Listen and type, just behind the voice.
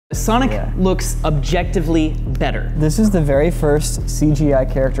Sonic looks objectively better. This is the very first CGI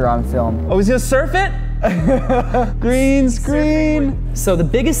character on film. Oh, he's gonna surf it? Green screen! So the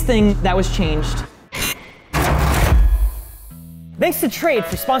biggest thing that was changed. Thanks to Trade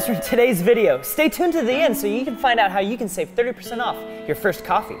for sponsoring today's video. Stay tuned to the end so you can find out how you can save 30% off your first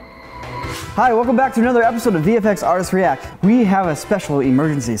coffee. Hi, welcome back to another episode of VFX Artists React. We have a special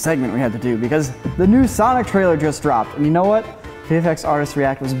emergency segment we had to do because the new Sonic trailer just dropped. And you know what? VFX Artists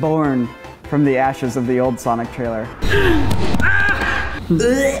React was born from the ashes of the old Sonic trailer.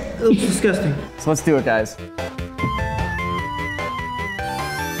 That looks disgusting. So let's do it, guys.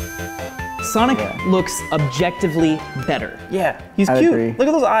 Sonic looks objectively better. Yeah, he's I cute. agree. Look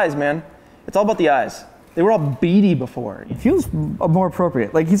at those eyes, man. It's all about the eyes. They were all beady before. It feels more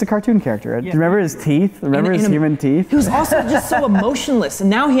appropriate. Like he's a cartoon character. Right? Remember his teeth? Remember his human teeth? He was also just so emotionless, and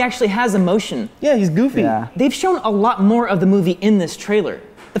now he actually has emotion. Yeah, he's goofy. Yeah. They've shown a lot more of the movie in this trailer.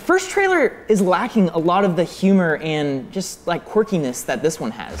 The first trailer is lacking a lot of the humor and just like quirkiness that this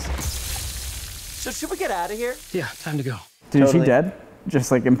one has. So should we get out of here? Yeah, time to go. Dude, is she Totally. dead?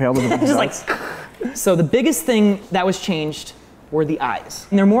 Just like impaled with a Just like, so the biggest thing that was changed were the eyes.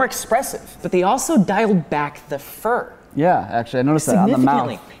 And they're more expressive, but they also dialed back the fur. Yeah, actually, I noticed that on the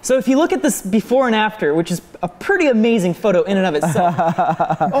Significantly. mouth. So if you look at this before and after, which is a pretty amazing photo in and of itself,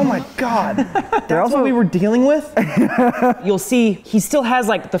 Oh my God. That's what we were dealing with? you'll see he still has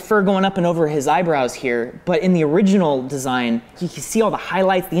like the fur going up and over his eyebrows here, but in the original design, you can see all the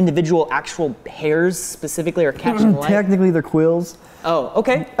highlights, the individual actual hairs specifically are catching light. Technically, they're quills. Oh,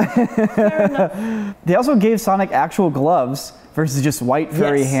 okay. Fair enough. They also gave Sonic actual gloves versus just white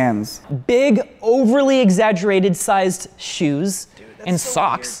furry Yes. hands. Big, overly exaggerated sized shoes and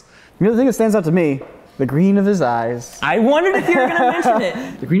socks. The other thing that stands out to me, the green of his eyes. I wondered if you were gonna mention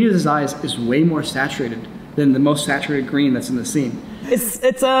it. The green of his eyes is way more saturated than the most saturated green that's in the scene. It's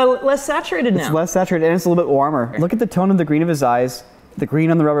less saturated now. It's less saturated and it's a little bit warmer. Look at the tone of the green of his eyes, the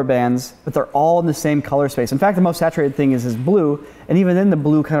green on the rubber bands, but they're all in the same color space. In fact, the most saturated thing is his blue, and even then the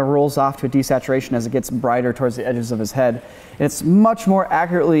blue kind of rolls off to a desaturation as it gets brighter towards the edges of his head. And it's much more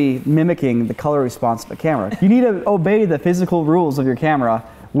accurately mimicking the color response of the camera. You need to obey the physical rules of your camera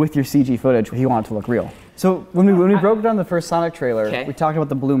with your CG footage if you want it to look real. So when we broke down the first Sonic trailer, we talked about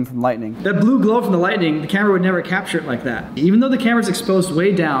the bloom from lightning. That blue glow from the lightning, the camera would never capture it like that. Even though the camera's exposed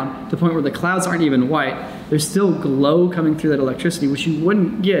way down to the point where the clouds aren't even white, there's still glow coming through that electricity, which you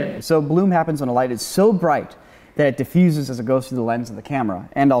wouldn't get. So bloom happens when a light is so bright that it diffuses as it goes through the lens of the camera,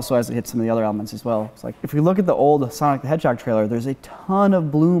 and also as it hits some of the other elements as well. It's like, if we look at the old Sonic the Hedgehog trailer, there's a ton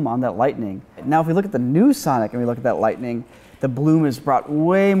of bloom on that lightning. Now if we look at the new Sonic and we look at that lightning, the bloom is brought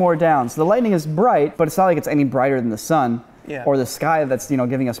way more down. So the lightning is bright, but it's not like it's any brighter than the sun or the sky that's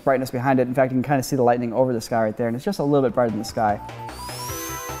giving us brightness behind it. In fact, you can kind of see the lightning over the sky right there, and it's just a little bit brighter than the sky.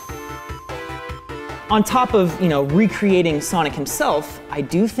 On top of, recreating Sonic himself, I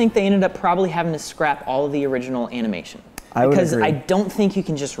do think they ended up probably having to scrap all of the original animation. Because I don't think you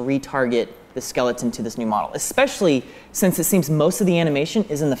can just retarget the skeleton to this new model, especially since it seems most of the animation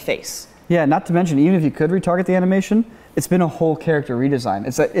is in the face. Yeah, not to mention, even if you could retarget the animation, it's been a whole character redesign.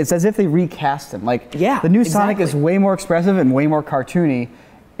 It's as if they recast him. Like, the new Sonic is way more expressive and way more cartoony.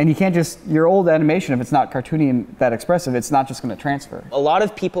 And you can't just, your old animation, if it's not cartoony and that expressive, it's not just going to transfer. A lot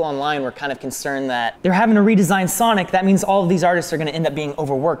of people online were kind of concerned that they're having to redesign Sonic. That means all of these artists are going to end up being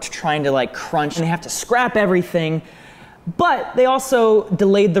overworked, trying to crunch, and they have to scrap everything. But they also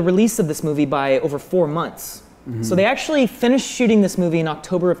delayed the release of this movie by over 4 months. So they actually finished shooting this movie in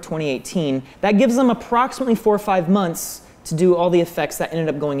October of 2018. That gives them approximately 4 or 5 months to do all the effects that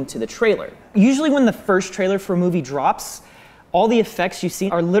ended up going into the trailer. Usually when the first trailer for a movie drops, all the effects you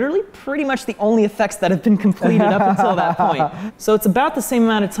see are literally pretty much the only effects that have been completed up until that point. So it's about the same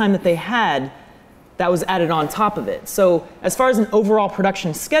amount of time that they had that was added on top of it. So as far as an overall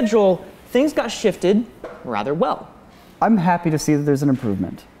production schedule, things got shifted rather well. I'm happy to see that there's an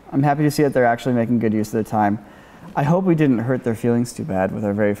improvement. I'm happy to see that they're actually making good use of their time. I hope we didn't hurt their feelings too bad with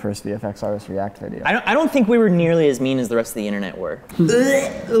our very first VFX Artists React video. I don't think we were nearly as mean as the rest of the internet were.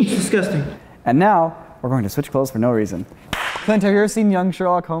 That looks disgusting. And now, we're going to switch clothes for no reason. Clint, have you ever seen young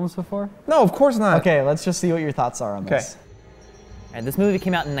Sherlock Holmes before? No, of course not. Okay, let's just see what your thoughts are on this. And this movie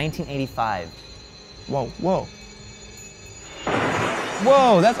came out in 1985. Whoa, whoa.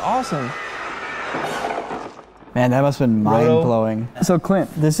 Whoa, that's awesome. Man, that must have been mind-blowing. So Clint,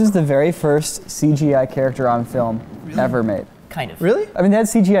 this is the very first CGI character on film ever made. Kind of. Really? I mean, they had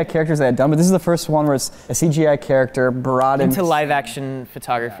CGI characters they had done, but this is the first one where it's a CGI character brought Into live action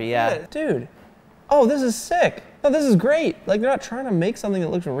photography, yeah. Dude. Oh, this is sick. No, this is great. Like, they're not trying to make something that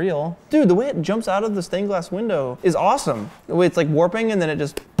looks real. Dude, the way it jumps out of the stained glass window is awesome. The way it's like warping and then it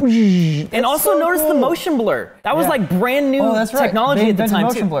just... And also notice the motion blur. That was like brand new technology at the time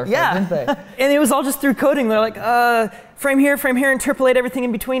motion too. Blur yeah. didn't they? And it was all just through coding. They're like, frame here, interpolate everything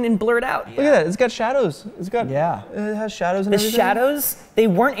in between and blur it out. Look at that, it's got shadows. It's got, Yeah. It has shadows and The everything. shadows, they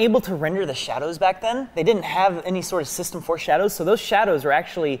weren't able to render the shadows back then. They didn't have any sort of system for shadows, so those shadows were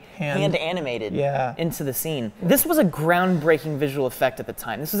actually hand animated into the scene. This was a groundbreaking visual effect at the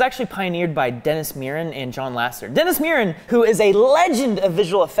time. This was actually pioneered by Dennis Muren and John Lasseter. Dennis Muren, who is a legend of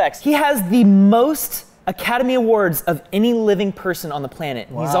visual effects, he has the most Academy Awards of any living person on the planet.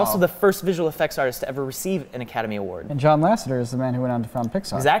 Wow. He's also the first visual effects artist to ever receive an Academy Award. And John Lasseter is the man who went on to found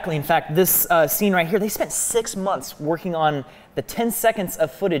Pixar. Exactly. In fact, this scene right here, they spent 6 months working on the 10 seconds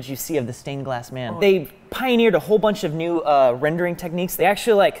of footage you see of the stained glass man. They pioneered a whole bunch of new rendering techniques. They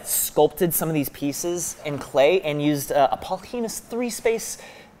actually like sculpted some of these pieces in clay and used a Polyhedronus 3-space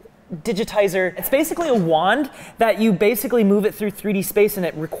digitizer. It's basically a wand that you basically move it through 3D space and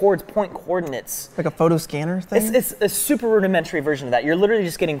it records point coordinates. Like a photo scanner thing? It's a super rudimentary version of that. You're literally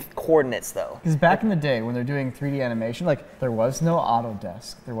just getting coordinates though. Because back in the day when they're doing 3D animation, like there was no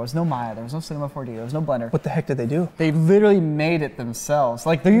Autodesk, there was no Maya, there was no Cinema 4D, there was no Blender. What the heck did they do? They literally made it themselves.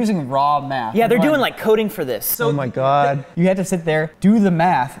 Like they're using raw math. Yeah, they're doing like coding for this. So Oh my God. You had to sit there, do the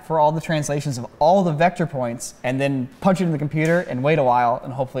math for all the translations of all the vector points, and then punch it in the computer and wait a while,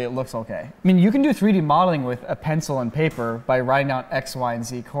 and hopefully it looks okay. I mean, you can do 3D modeling with a pencil and paper by writing down X, Y, and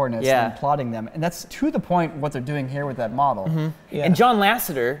Z coordinates and plotting them. And that's to the point what they're doing here with that model. Yeah. And John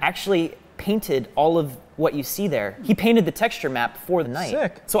Lasseter actually painted all of what you see there. He painted the texture map for the night.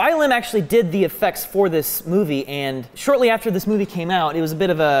 Sick. So ILM actually did the effects for this movie, and shortly after this movie came out, it was a bit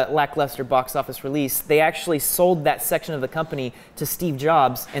of a lackluster box office release. They actually sold that section of the company to Steve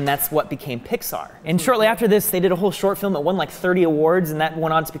Jobs, and that's what became Pixar. And shortly after this, they did a whole short film that won like 30 awards, and that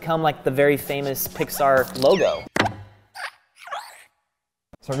went on to become like the very famous Pixar logo.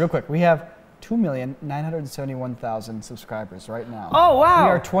 So real quick, we have 2,971,000 subscribers right now. Oh, wow. We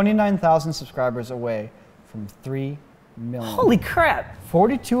are 29,000 subscribers away from 3 million. Holy crap.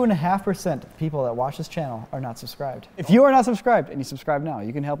 42.5% of people that watch this channel are not subscribed. If you are not subscribed and you subscribe now,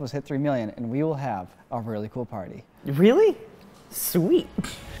 you can help us hit 3 million and we will have a really cool party. Really? Sweet.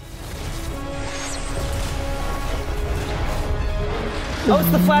 Oh,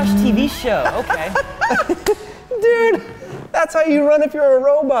 it's the Flash TV show. Okay. Dude, that's how you run if you're a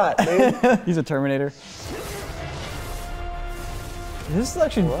robot, dude. He's a Terminator. This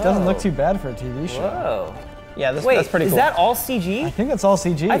actually doesn't look too bad for a TV show. Whoa. Yeah, Wait, that's pretty cool. Is that all CG? I think that's all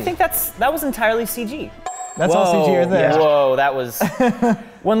CG. I think that was entirely CG. That's all CG right there. Yeah. Whoa, that was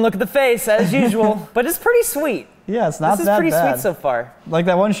one look at the face as usual, but it's pretty sweet. Yeah, it's not This is that pretty bad. sweet so far. Like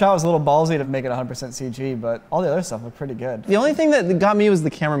that one shot was a little ballsy to make it 100% CG, but all the other stuff looked pretty good. The only thing that got me was the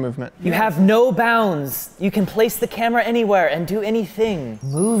camera movement. You have no bounds. You can place the camera anywhere and do anything.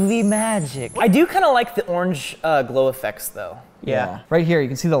 Movie magic. I do kind of like the orange glow effects though. Yeah. Right here, you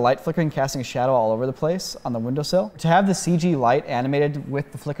can see the light flickering, casting a shadow all over the place on the windowsill. To have the CG light animated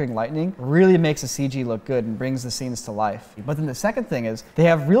with the flickering lightning really makes the CG look good and brings the scenes to life. But then the second thing is, they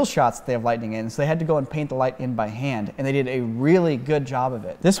have real shots that they have lightning in, so they had to go and paint the light in by hand, and they did a really good job of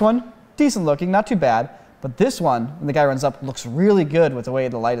it. This one, decent looking, not too bad, but this one, when the guy runs up, looks really good with the way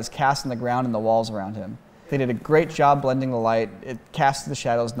the light is cast on the ground and the walls around him. They did a great job blending the light. It casts the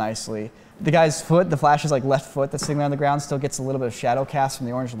shadows nicely. The guy's foot, the Flash's like left foot that's sitting on the ground, still gets a little bit of shadow cast from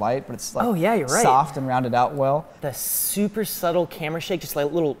the orange light, but it's like Oh, yeah, you're right. soft and rounded out well. The super subtle camera shake, just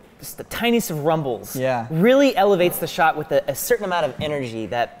like little, just the tiniest of rumbles. Yeah. Really elevates the shot with a certain amount of energy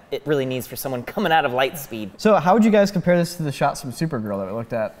that it really needs for someone coming out of light speed. So how would you guys compare this to the shots from Supergirl that we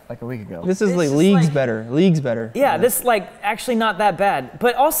looked at like a week ago? This is It's like just leagues like- better. Leagues better. Yeah, this like actually not that bad.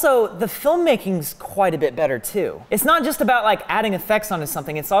 But also the filmmaking's quite a bit better too. It's not just about like adding effects onto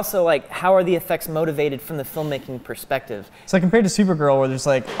something, it's also like how are the effects motivated from the filmmaking perspective. So compared to Supergirl, where there's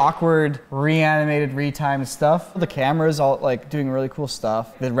like awkward, reanimated, retimed stuff, the camera's all like doing really cool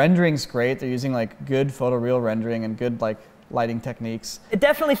stuff. The rendering's great. They're using like good photoreal rendering and good like lighting techniques. It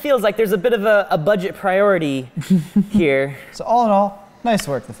definitely feels like there's a bit of a budget priority here. So all in all, nice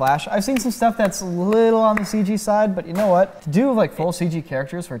work, The Flash. I've seen some stuff that's a little on the CG side, but you know what? To do like full CG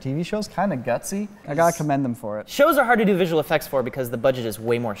characters for TV shows, kind of gutsy. I gotta commend them for it. Shows are hard to do visual effects for because the budget is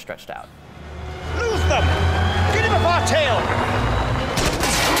way more stretched out. Lose them! Get him off our tail!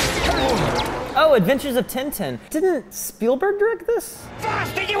 Oh, Adventures of Tintin. Didn't Spielberg direct this?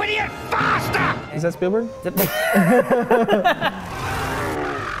 Faster, you idiot! Faster! Is that Spielberg? That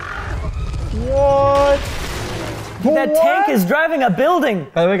tank is driving a building.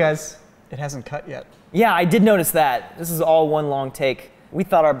 By the way, guys, It hasn't cut yet. Yeah, I did notice that. This is all one long take. We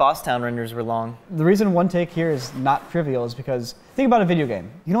thought our Boss Town renders were long. The reason one take here is not trivial is because, think about a video game.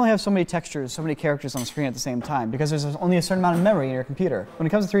 You can only have so many textures, so many characters on the screen at the same time because there's only a certain amount of memory in your computer. When it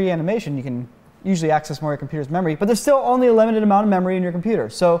comes to 3D animation, you can usually access more of your computer's memory, but there's still only a limited amount of memory in your computer.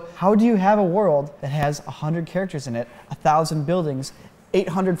 So how do you have a world that has 100 characters in it, 1,000 buildings,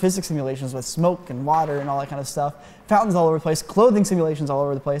 800 physics simulations with smoke and water and all that kind of stuff, fountains all over the place, clothing simulations all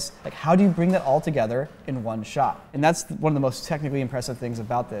over the place? Like, how do you bring that all together in one shot? And that's one of the most technically impressive things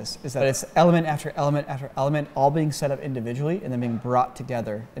about this, is that it's element after element after element all being set up individually and then being brought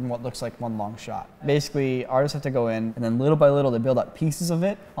together in what looks like one long shot. Basically, artists have to go in and then little by little they build up pieces of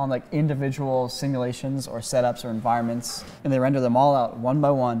it on like individual simulations or setups or environments, and they render them all out one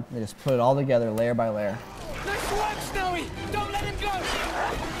by one. They just put it all together layer by layer. Nice work, Snowy! Don't let him go!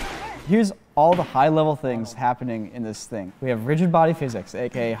 Here's all the high-level things happening in this thing. We have rigid body physics,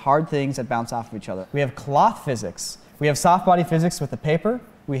 aka hard things that bounce off of each other. We have cloth physics. We have soft body physics with the paper.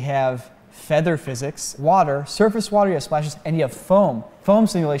 We have feather physics, water, surface water, you have splashes, and you have foam. Foam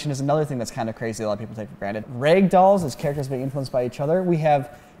simulation is another thing that's kind of crazy that a lot of people take for granted. Rag dolls as characters being influenced by each other. We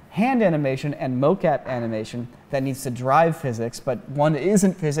have hand animation and mocap animation that needs to drive physics, but one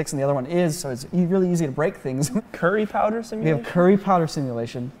isn't physics and the other one is, so it's really easy to break things. Curry powder simulation? We have curry powder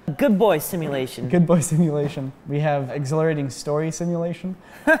simulation. Good boy simulation. Good boy simulation. We have exhilarating story simulation.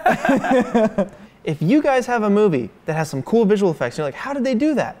 If you guys have a movie that has some cool visual effects, you're like, how did they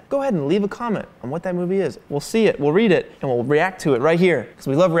do that? Go ahead and leave a comment on what that movie is. We'll see it, we'll read it, and we'll react to it right here, because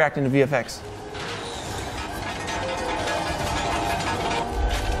we love reacting to VFX.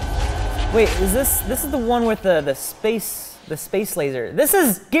 Wait, is this is the one with the space laser? This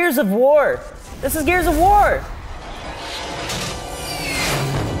is Gears of War. This is Gears of War.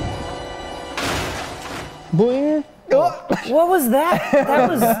 Boing. What was that? That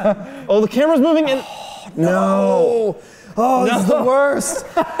was. Oh, the camera's moving and no. Oh, this is the worst.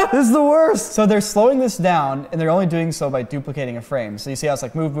 This is the worst. So they're slowing this down, and they're only doing so by duplicating a frame. So you see how it's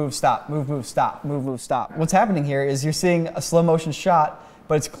like move, move, stop, move, move, stop, move, move, stop. What's happening here is you're seeing a slow motion shot,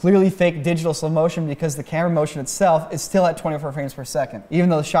 but it's clearly fake digital slow motion because the camera motion itself is still at 24 frames per second, even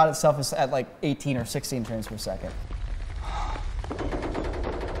though the shot itself is at like 18 or 16 frames per second.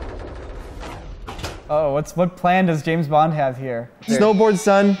 Oh, what plan does James Bond have here? Snowboard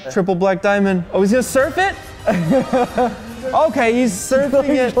son, triple black diamond. Oh, he's gonna surf it? Okay, he's surfing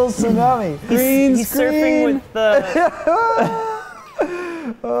it. Tsunami. He's surfing with the.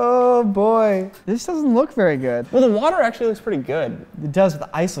 Oh boy, this doesn't look very good. Well, the water actually looks pretty good. It does,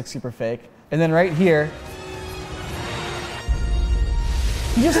 but the ice looks super fake. And then right here,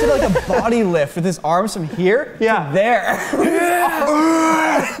 he just did like a body lift with his arms from here to there.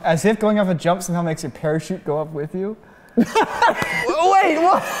 As if going off a jump somehow makes your parachute go up with you. Wait,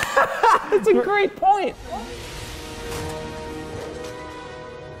 what? That's a great point.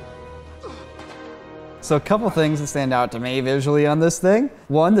 So a couple things that stand out to me visually on this thing.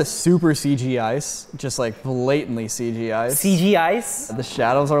 One, the super CG ice, just like blatantly CG ice. CG ice? The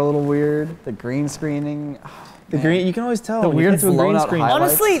shadows are a little weird. The green screening. The green, you can always tell. The weird blown out highlights.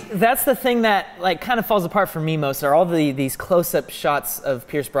 Honestly, that's the thing that like kind of falls apart for me most are all these close-up shots of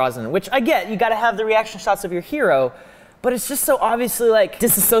Pierce Brosnan, which I get, you gotta have the reaction shots of your hero, but it's just so obviously like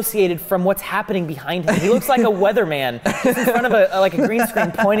disassociated from what's happening behind him. He looks like a weatherman just in front of a green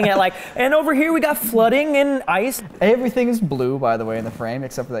screen pointing at like, and over here we got flooding and ice. Everything is blue, by the way, in the frame,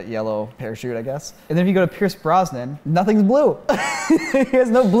 except for that yellow parachute, I guess. And then if you go to Pierce Brosnan, nothing's blue. He has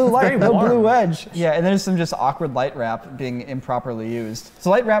no blue light, no blue edge. Yeah, and there's some just awkward light wrap being improperly used.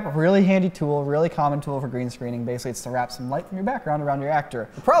 So light wrap, really handy tool, really common tool for green screening. Basically, it's to wrap some light from your background around your actor.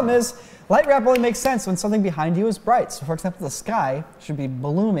 The problem is, light wrap only makes sense when something behind you is bright. So for example, the sky should be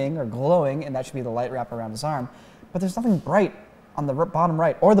blooming or glowing, and that should be the light wrap around his arm. But there's nothing bright on the bottom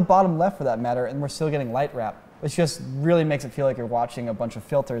right, or the bottom left for that matter, and we're still getting light wrap. Which just really makes it feel like you're watching a bunch of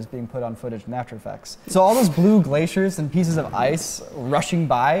filters being put on footage in After Effects. So all those blue glaciers and pieces of ice rushing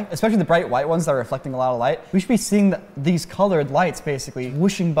by, especially the bright white ones that are reflecting a lot of light, we should be seeing these colored lights basically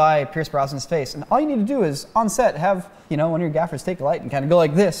whooshing by Pierce Brosnan's face. And all you need to do is, on set, have one of your gaffers take a light and kind of go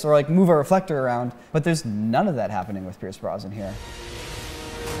like this, or like move a reflector around. But there's none of that happening with Pierce Brosnan here.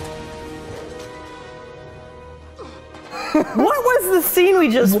 What was the scene we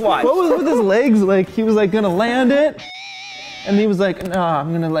just watched? What was with his legs? Like, he was like gonna land it, and he was like, no,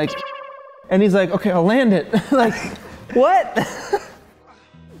 I'm gonna like, and he's like, okay, I'll land it. Like, what?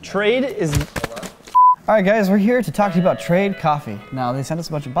 Trade is... All right, guys, we're here to talk to you about Trade Coffee. Now, they sent us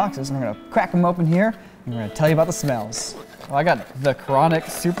a bunch of boxes, and we're gonna crack them open here, and we're gonna tell you about the smells. Well, I got the Chronic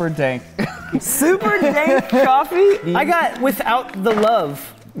Super Dank. Super dank coffee? I got Without the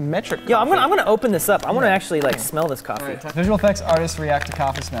Love. metric Yo, I'm coffee. gonna open this up. I want to actually like smell this coffee. Visual effects artists react to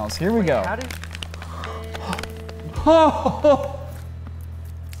coffee smells. Here we go. How did?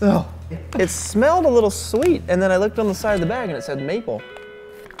 Oh. It smelled a little sweet, and then I looked on the side of the bag and it said maple.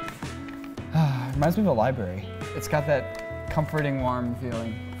 Reminds me of a library. It's got that comforting, warm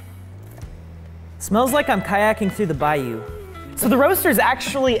feeling. Smells like I'm kayaking through the bayou. So the roasters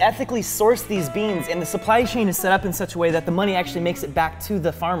actually ethically source these beans, and the supply chain is set up in such a way that the money actually makes it back to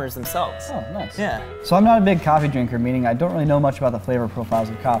the farmers themselves. Oh, nice. Yeah. So I'm not a big coffee drinker, meaning I don't really know much about the flavor profiles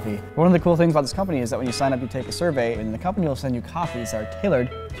of coffee. But one of the cool things about this company is that when you sign up, you take a survey, and the company will send you coffees that are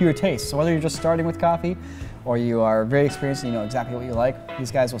tailored to your taste. So whether you're just starting with coffee, or you are very experienced and you know exactly what you like, these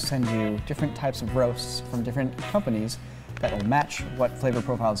guys will send you different types of roasts from different companies that will match what flavor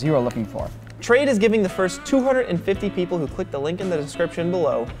profiles you are looking for. Trade is giving the first 250 people who click the link in the description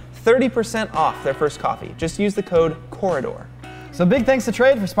below 30% off their first coffee. Just use the code CORRIDOR. So big thanks to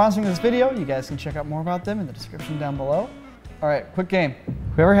Trade for sponsoring this video. You guys can check out more about them in the description down below. All right, quick game.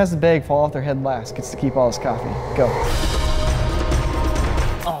 Whoever has the bag fall off their head last gets to keep all his coffee. Go.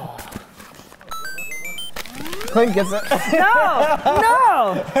 Oh. Clint gets it. No!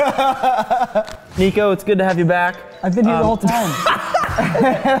 No! Nico, it's good to have you back. I've been here the whole time.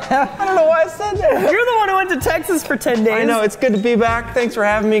 I don't know why I said that. You're the one who went to Texas for 10 days. I know, it's good to be back. Thanks for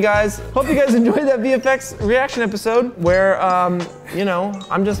having me, guys. Hope you guys enjoyed that VFX reaction episode where, you know,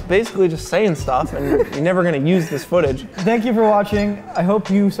 I'm just basically just saying stuff and you're never gonna use this footage. Thank you for watching. I hope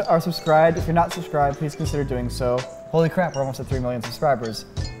you are subscribed. If you're not subscribed, please consider doing so. Holy crap, we're almost at 3 million subscribers.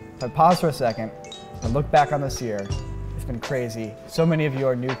 If I pause for a second and look back on this year, it's been crazy. So many of you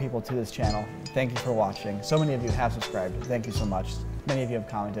are new people to this channel. Thank you for watching. So many of you have subscribed. Thank you so much. Many of you have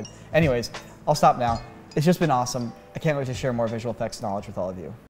commented. Anyways, I'll stop now. It's just been awesome. I can't wait to share more visual effects knowledge with all of you.